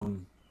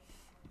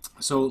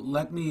So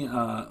let me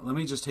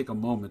just take a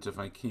moment, if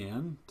I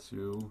can,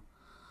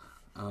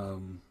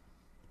 um,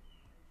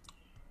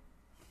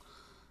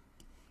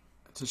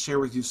 to share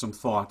with you some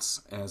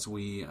thoughts as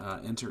we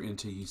enter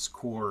into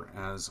Yizkor,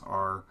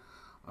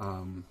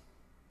 um,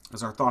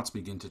 as our thoughts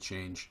begin to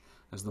change,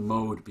 as the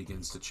mode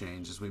begins to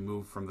change, as we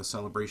move from the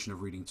celebration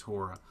of reading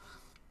Torah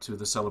to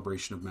the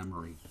celebration of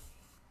memory.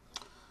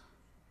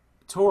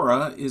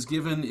 Torah is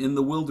given in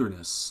the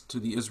wilderness to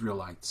the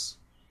Israelites.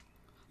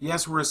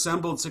 Yes, we're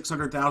assembled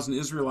 600,000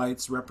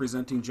 Israelites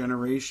representing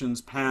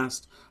generations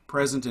past,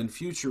 present, and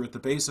future at the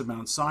base of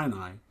Mount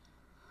Sinai,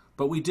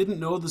 but we didn't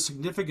know the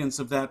significance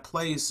of that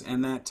place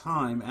and that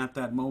time at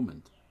that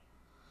moment.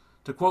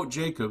 To quote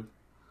Jacob,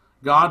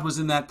 God was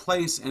in that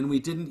place and we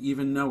didn't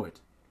even know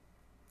it.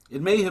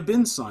 It may have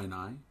been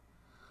Sinai,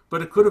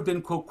 but it could have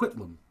been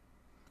Coquitlam.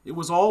 It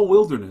was all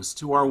wilderness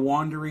to our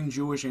wandering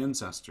Jewish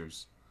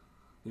ancestors,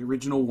 the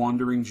original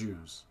wandering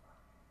Jews.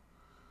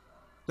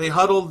 They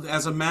huddled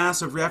as a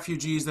mass of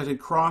refugees that had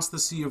crossed the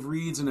Sea of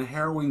Reeds in a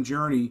harrowing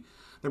journey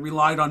that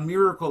relied on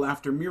miracle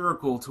after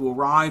miracle to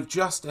arrive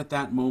just at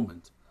that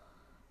moment,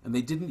 and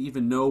they didn't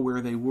even know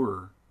where they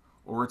were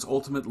or its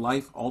ultimate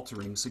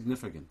life-altering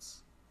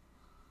significance.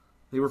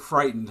 They were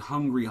frightened,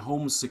 hungry,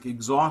 homesick,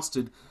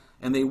 exhausted,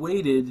 and they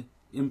waited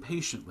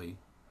impatiently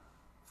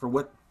for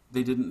what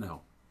they didn't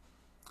know.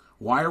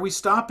 Why are we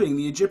stopping?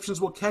 The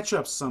Egyptians will catch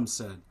us, some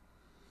said.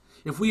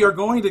 If we are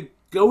going to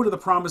go to the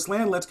promised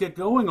land, let's get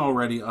going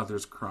already,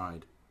 others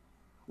cried.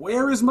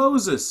 Where is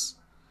Moses?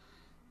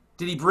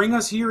 Did he bring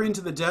us here into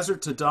the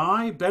desert to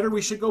die? Better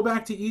we should go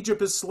back to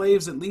Egypt as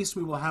slaves. At least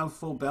we will have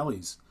full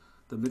bellies,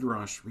 the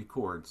Midrash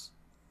records.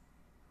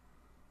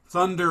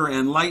 Thunder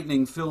and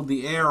lightning filled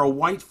the air. A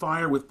white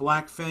fire with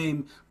black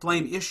flame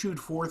issued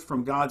forth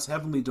from God's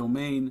heavenly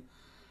domain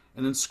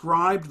and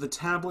inscribed the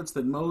tablets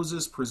that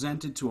Moses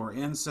presented to our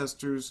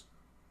ancestors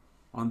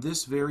on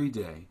this very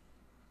day,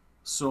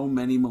 so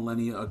many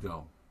millennia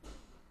ago.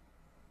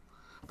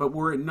 But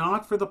were it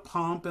not for the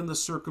pomp and the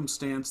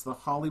circumstance, the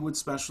Hollywood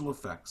special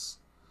effects,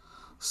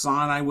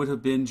 Sinai would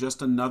have been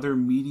just another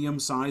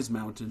medium-sized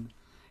mountain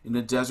in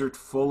a desert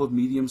full of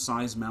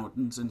medium-sized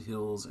mountains and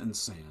hills and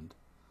sand.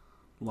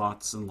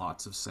 Lots and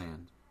lots of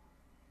sand.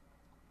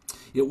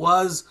 It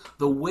was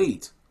the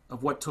weight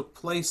of what took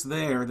place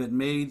there that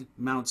made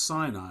Mount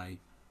Sinai,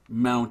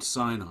 Mount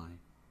Sinai.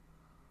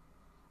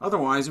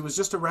 Otherwise, it was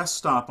just a rest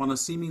stop on a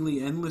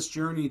seemingly endless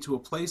journey to a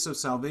place of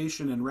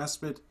salvation and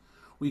respite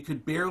we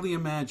could barely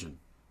imagine,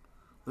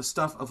 the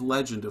stuff of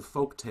legend, of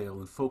folktale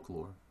and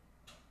folklore.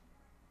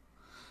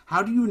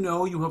 How do you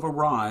know you have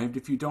arrived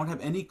if you don't have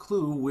any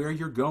clue where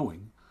you're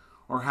going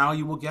or how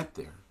you will get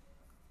there?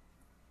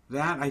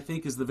 That, I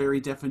think, is the very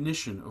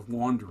definition of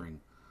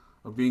wandering,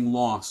 of being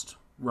lost,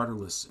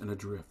 rudderless, and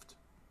adrift.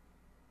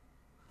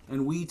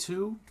 And we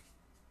too,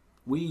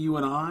 you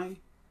and I,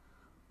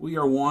 we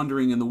are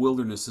wandering in the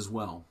wilderness as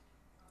well.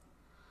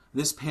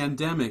 This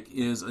pandemic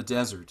is a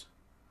desert.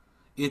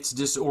 It's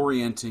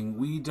disorienting.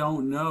 We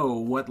don't know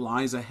what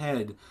lies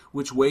ahead,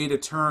 which way to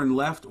turn,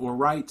 left or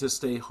right, to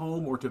stay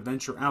home or to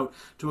venture out,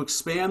 to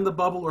expand the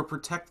bubble or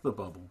protect the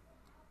bubble.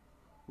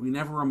 We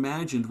never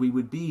imagined we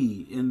would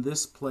be in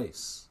this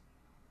place.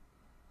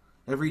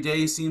 Every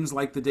day seems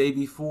like the day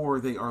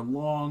before. They are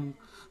long.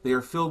 They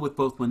are filled with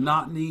both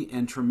monotony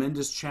and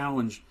tremendous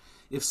challenge.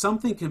 If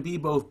something can be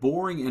both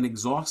boring and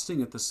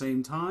exhausting at the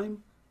same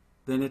time,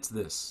 then it's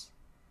this.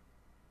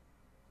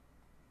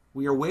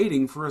 We are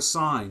waiting for a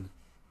sign.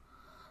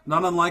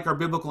 Not unlike our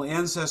biblical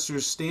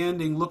ancestors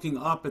standing looking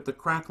up at the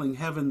crackling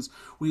heavens,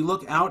 we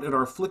look out at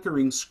our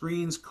flickering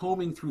screens,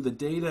 combing through the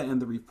data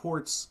and the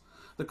reports.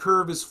 The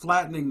curve is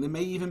flattening. It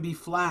may even be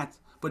flat,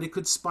 but it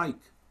could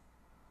spike.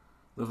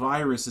 The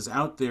virus is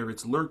out there.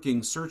 It's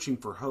lurking, searching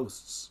for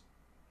hosts.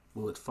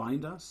 Will it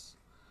find us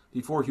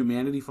before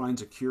humanity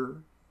finds a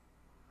cure?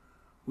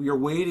 We are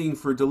waiting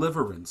for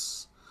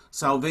deliverance,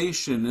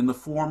 salvation in the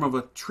form of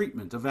a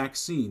treatment, a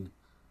vaccine.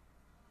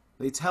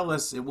 They tell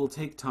us it will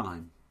take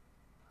time.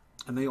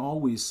 And they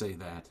always say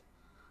that.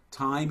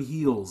 Time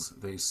heals,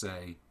 they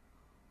say.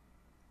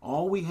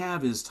 All we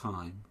have is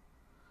time,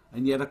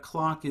 and yet a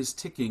clock is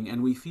ticking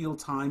and we feel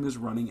time is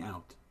running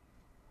out.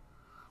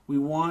 We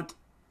want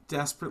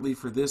desperately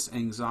for this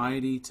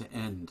anxiety to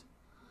end,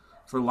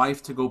 for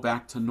life to go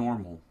back to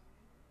normal,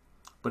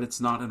 but it's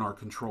not in our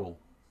control.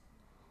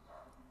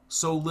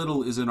 So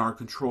little is in our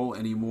control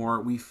anymore.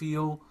 We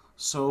feel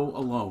so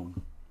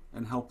alone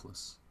and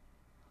helpless.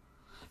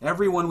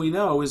 Everyone we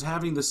know is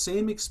having the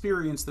same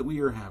experience that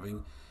we are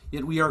having,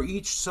 yet we are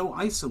each so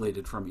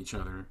isolated from each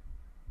other.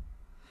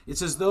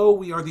 It's as though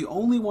we are the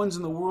only ones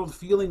in the world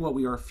feeling what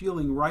we are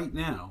feeling right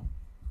now,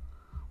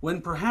 when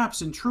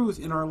perhaps in truth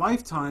in our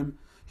lifetime,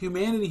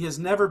 humanity has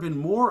never been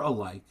more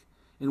alike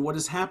in what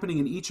is happening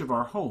in each of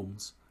our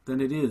homes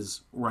than it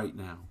is right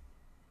now.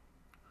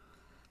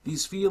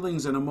 These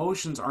feelings and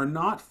emotions are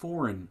not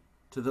foreign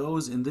to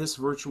those in this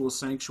virtual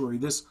sanctuary,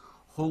 this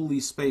holy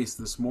space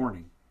this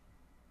morning.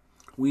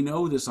 We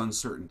know this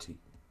uncertainty.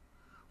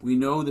 We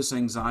know this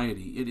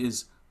anxiety. It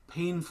is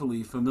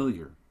painfully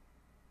familiar.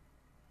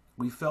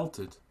 We felt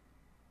it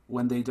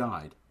when they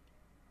died.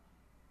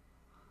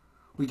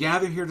 We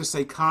gather here to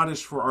say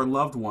Kaddish for our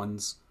loved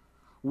ones.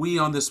 We,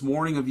 on this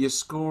morning of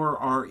Yizkor,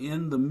 are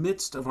in the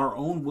midst of our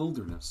own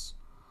wilderness,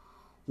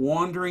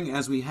 wandering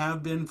as we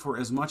have been for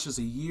as much as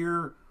a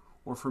year,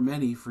 or for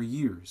many for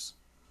years,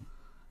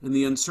 in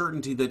the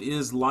uncertainty that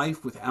is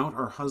life without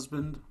our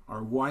husband,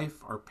 our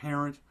wife, our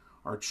parent,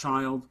 our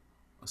child,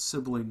 a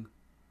sibling,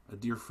 a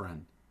dear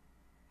friend.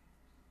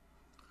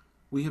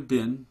 We have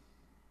been,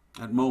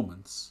 at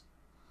moments,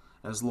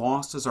 as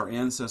lost as our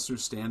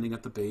ancestors standing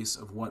at the base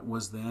of what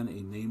was then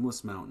a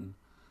nameless mountain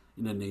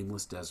in a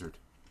nameless desert.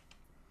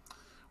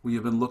 We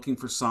have been looking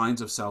for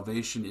signs of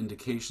salvation,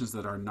 indications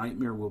that our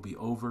nightmare will be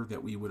over,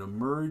 that we would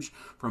emerge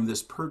from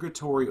this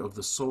purgatory of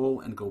the soul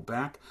and go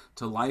back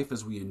to life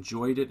as we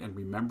enjoyed it and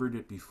remembered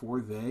it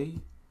before they,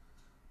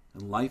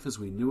 and life as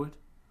we knew it,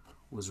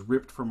 was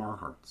ripped from our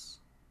hearts.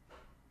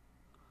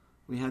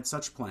 We had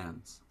such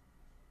plans,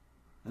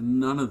 and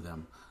none of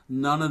them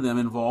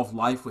involved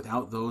life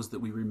without those that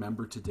we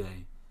remember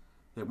today,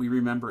 that we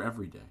remember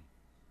every day.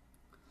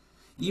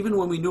 Even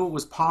when we knew it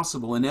was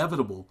possible,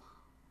 inevitable,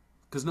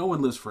 because no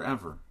one lives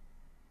forever.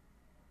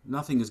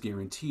 Nothing is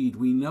guaranteed.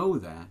 We know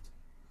that.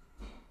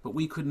 But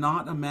we could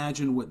not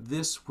imagine what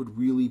this would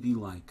really be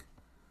like,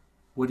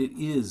 what it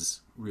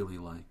is really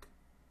like.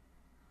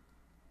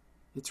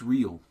 It's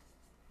real,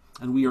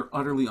 and we are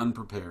utterly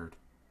unprepared.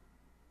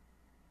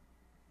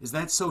 Is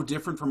that so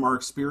different from our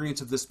experience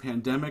of this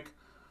pandemic,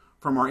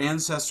 from our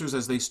ancestors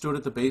as they stood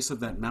at the base of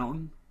that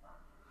mountain?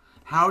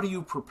 How do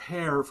you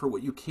prepare for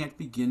what you can't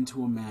begin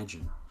to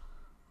imagine?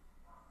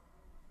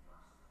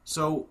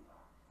 So,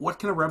 what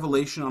can a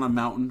revelation on a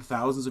mountain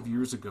thousands of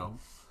years ago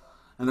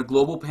and a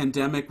global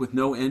pandemic with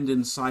no end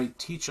in sight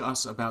teach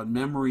us about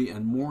memory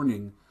and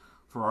mourning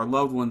for our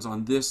loved ones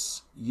on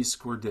this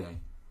Yizkor day?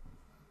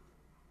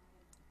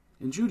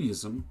 In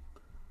Judaism,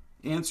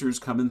 answers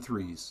come in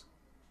threes.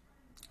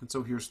 And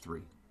so here's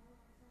three.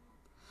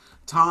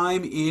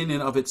 Time in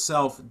and of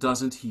itself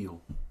doesn't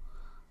heal.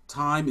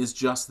 Time is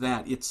just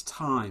that. It's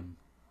time.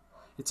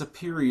 It's a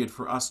period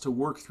for us to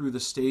work through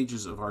the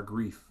stages of our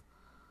grief.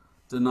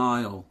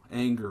 Denial,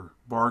 anger,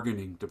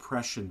 bargaining,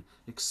 depression,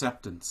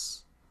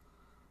 acceptance.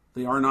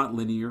 They are not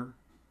linear.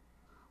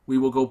 We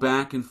will go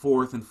back and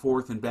forth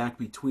and back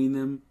between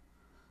them,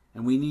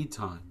 and we need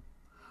time.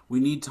 We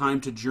need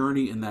time to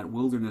journey in that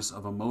wilderness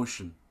of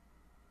emotion.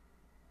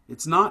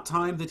 It's not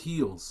time that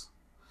heals.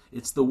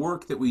 It's the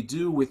work that we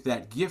do with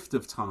that gift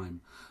of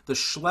time, the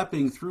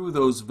schlepping through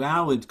those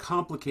valid,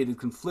 complicated,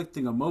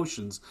 conflicting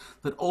emotions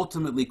that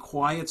ultimately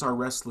quiets our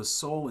restless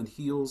soul and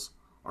heals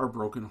our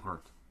broken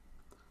heart.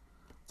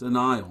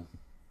 Denial,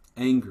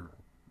 anger,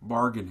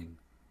 bargaining,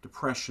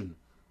 depression,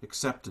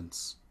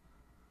 acceptance.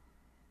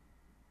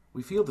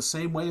 We feel the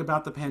same way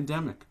about the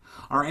pandemic.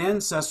 Our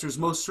ancestors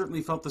most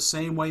certainly felt the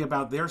same way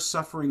about their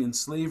suffering in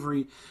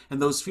slavery, and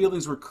those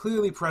feelings were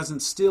clearly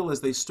present still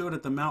as they stood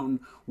at the mountain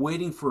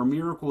waiting for a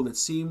miracle that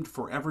seemed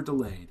forever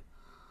delayed,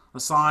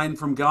 a sign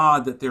from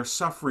God that their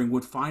suffering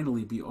would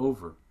finally be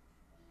over.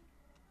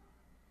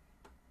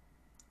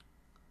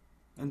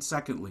 And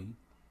secondly,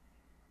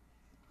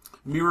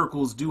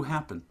 miracles do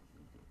happen.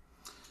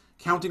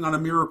 Counting on a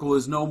miracle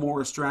is no more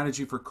a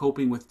strategy for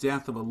coping with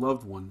death of a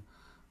loved one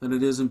than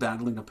it is in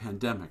battling a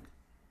pandemic.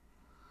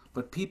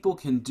 But people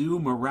can do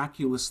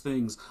miraculous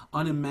things,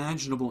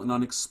 unimaginable and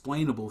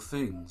unexplainable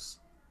things.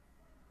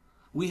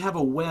 We have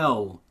a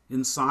well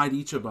inside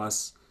each of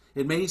us.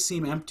 It may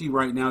seem empty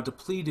right now,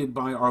 depleted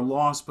by our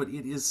loss, but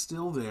it is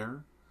still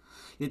there.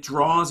 It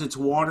draws its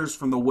waters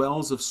from the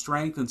wells of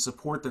strength and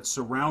support that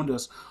surround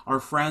us,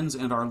 our friends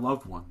and our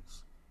loved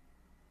ones.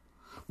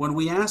 When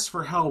we ask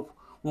for help,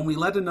 when we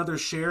let another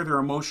share their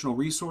emotional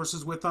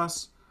resources with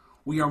us,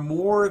 we are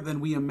more than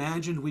we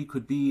imagined we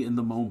could be in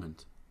the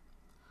moment.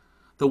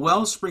 The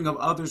wellspring of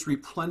others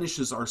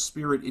replenishes our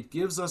spirit. It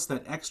gives us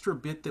that extra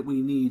bit that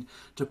we need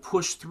to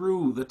push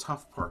through the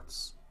tough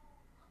parts,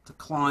 to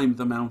climb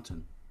the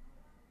mountain.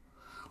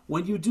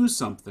 When you do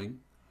something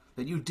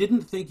that you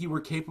didn't think you were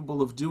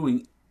capable of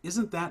doing,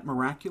 isn't that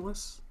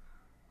miraculous?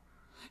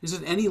 Is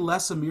it any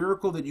less a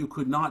miracle that you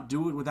could not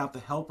do it without the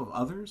help of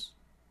others?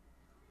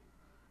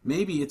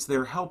 Maybe it's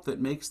their help that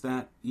makes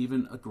that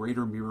even a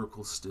greater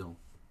miracle still.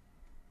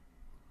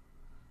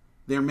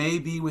 There may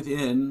be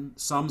within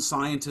some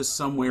scientist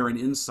somewhere an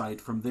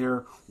insight from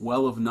their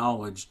well of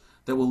knowledge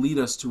that will lead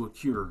us to a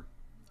cure.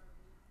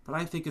 But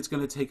I think it's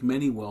going to take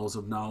many wells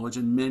of knowledge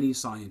and many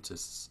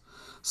scientists.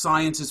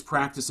 Science is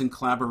practice in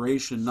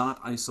collaboration,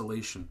 not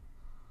isolation.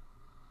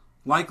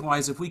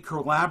 Likewise, if we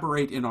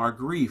collaborate in our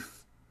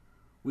grief,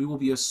 we will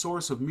be a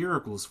source of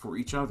miracles for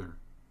each other.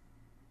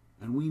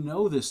 And we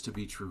know this to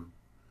be true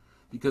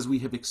because we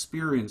have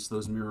experienced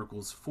those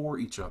miracles for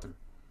each other,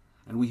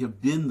 and we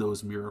have been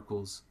those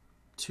miracles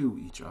to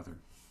each other.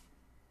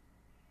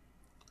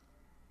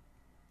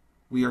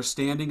 We are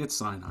standing at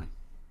Sinai.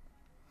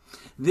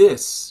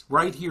 This,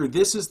 right here,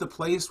 this is the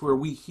place where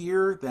we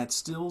hear that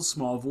still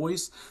small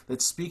voice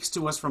that speaks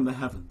to us from the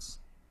heavens.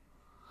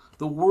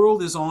 The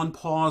world is on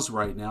pause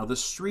right now. The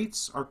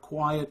streets are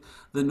quiet.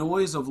 The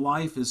noise of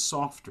life is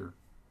softer.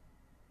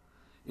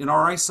 In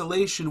our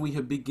isolation, we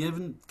have been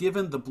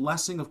given the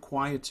blessing of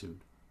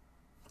quietude.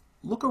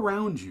 Look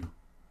around you.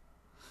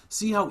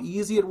 See how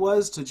easy it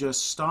was to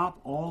just stop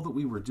all that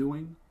we were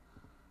doing,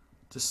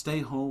 to stay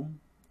home,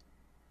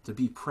 to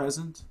be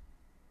present.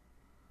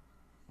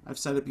 I've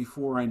said it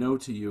before, I know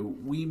to you,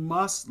 we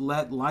must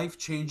let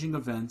life-changing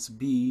events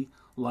be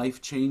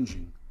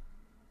life-changing.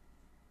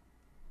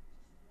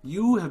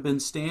 You have been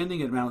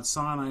standing at Mount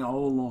Sinai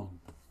all along.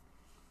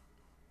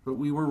 But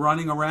we were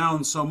running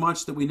around so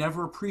much that we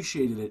never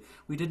appreciated it.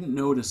 We didn't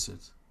notice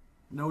it.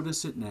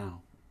 Notice it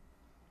now.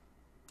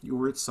 You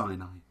were at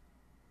Sinai.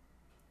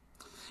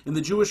 In the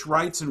Jewish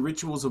rites and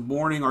rituals of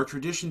mourning, our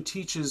tradition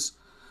teaches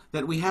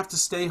that we have to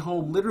stay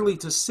home, literally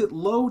to sit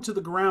low to the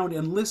ground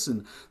and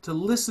listen, to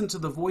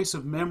the voice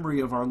of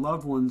memory of our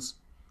loved ones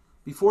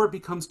before it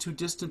becomes too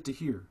distant to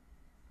hear,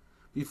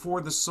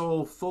 before the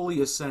soul fully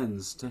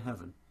ascends to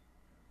heaven.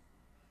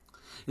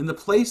 In the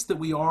place that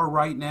we are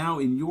right now,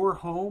 in your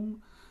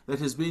home, that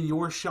has been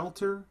your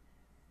shelter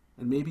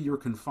and maybe your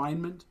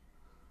confinement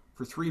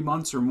for 3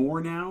 months or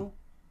more now,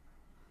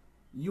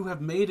 you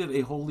have made it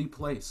a holy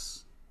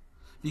place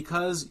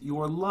because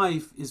your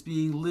life is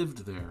being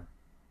lived there.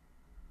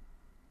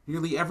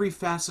 Nearly every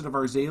facet of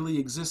our daily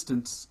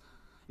existence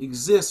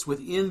exists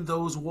within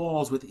those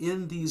walls,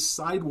 within these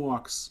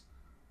sidewalks.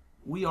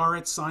 We are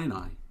at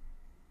Sinai.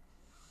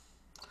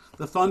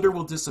 The thunder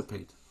will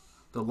dissipate.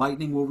 The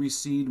lightning will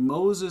recede,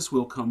 Moses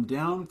will come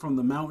down from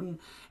the mountain,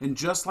 and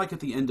just like at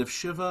the end of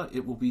Shiva,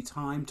 it will be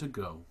time to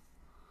go,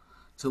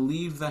 to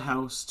leave the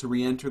house, to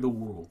re-enter the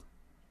world.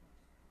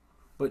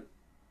 But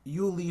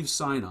you leave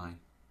Sinai.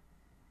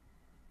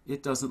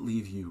 It doesn't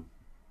leave you.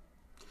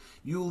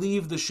 You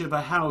leave the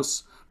Shiva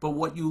house, but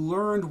what you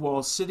learned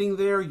while sitting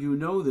there, you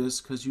know this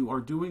because you are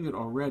doing it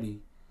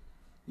already.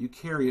 You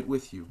carry it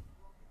with you.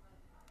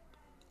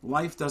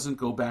 Life doesn't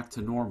go back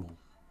to normal.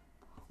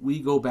 We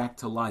go back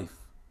to life,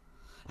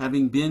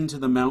 having been to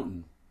the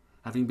mountain,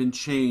 having been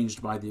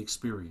changed by the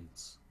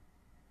experience.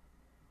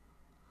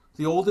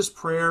 The oldest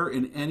prayer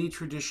in any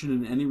tradition,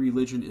 in any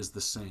religion, is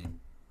the same.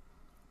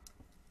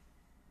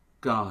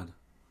 God,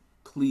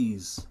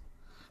 please,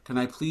 can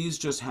I please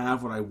just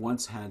have what I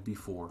once had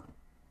before?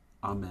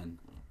 Amen.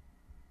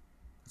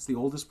 It's the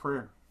oldest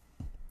prayer.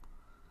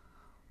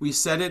 We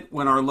said it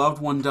when our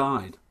loved one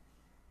died.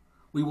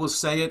 We will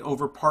say it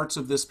over parts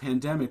of this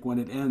pandemic when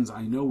it ends.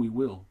 I know we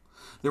will.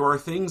 There are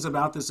things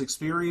about this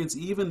experience,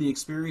 even the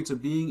experience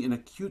of being in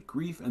acute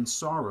grief and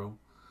sorrow,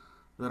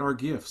 that are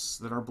gifts,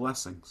 that are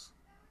blessings.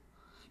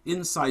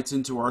 Insights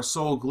into our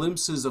soul,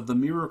 glimpses of the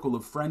miracle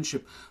of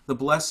friendship, the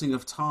blessing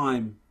of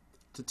time,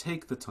 to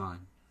take the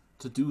time,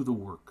 to do the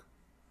work,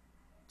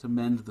 to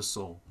mend the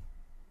soul.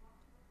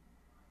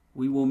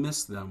 We will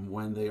miss them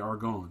when they are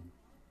gone.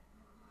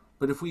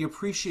 But if we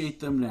appreciate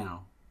them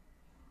now,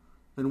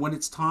 then when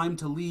it's time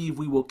to leave,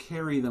 we will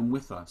carry them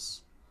with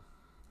us.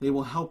 They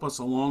will help us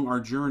along our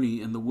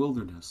journey in the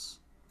wilderness.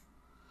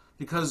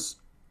 Because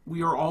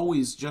we are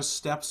always just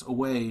steps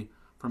away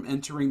from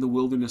entering the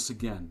wilderness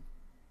again.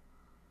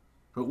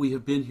 But we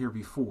have been here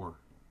before,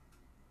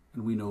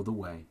 and we know the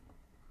way.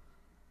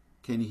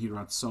 Ken Yehid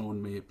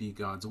Ratzon, may it be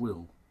God's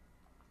will.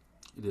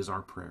 It is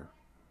our prayer.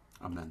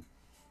 Amen.